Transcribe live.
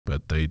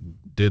but they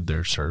did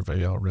their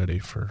survey already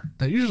for.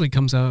 That usually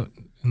comes out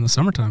in the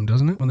summertime,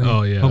 doesn't it? When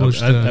they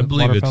published I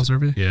believe waterfowl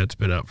survey. Yeah, it's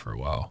been out for a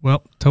while.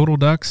 Well, total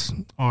ducks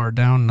are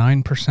down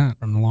 9%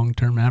 from the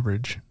long-term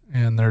average,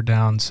 and they're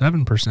down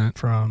 7%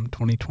 from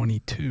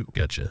 2022.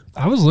 Gotcha.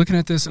 I was looking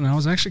at this, and I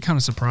was actually kind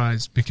of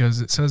surprised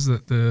because it says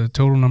that the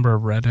total number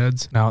of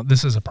redheads, now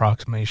this is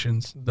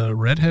approximations, the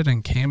redhead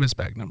and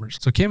canvasback numbers.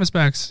 So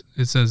canvasbacks,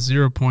 it says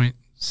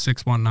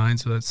 0.619,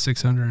 so that's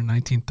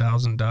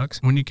 619,000 ducks.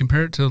 When you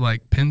compare it to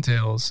like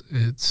pintails,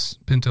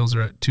 pintails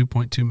are at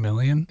 2.2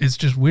 million. It's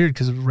just weird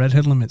because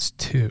redhead limit's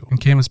 2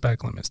 and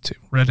canvasback limit's 2.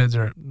 Redheads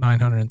are at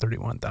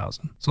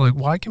 931,000. So like,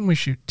 why can we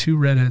shoot 2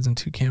 redheads and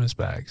 2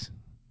 canvasbacks,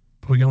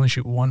 but we can only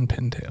shoot 1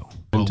 pintail?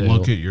 Well,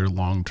 look at your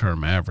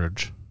long-term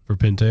average for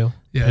pintail.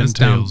 Yeah, it's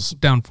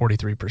down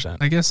 43%.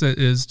 I guess it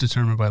is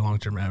determined by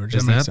long-term average.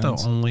 Is that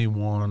the only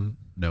one?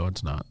 No,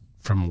 it's not.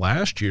 From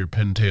last year,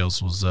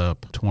 pintails was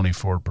up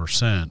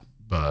 24%,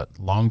 but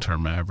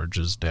long-term average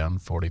is down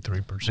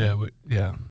 43%. Yeah.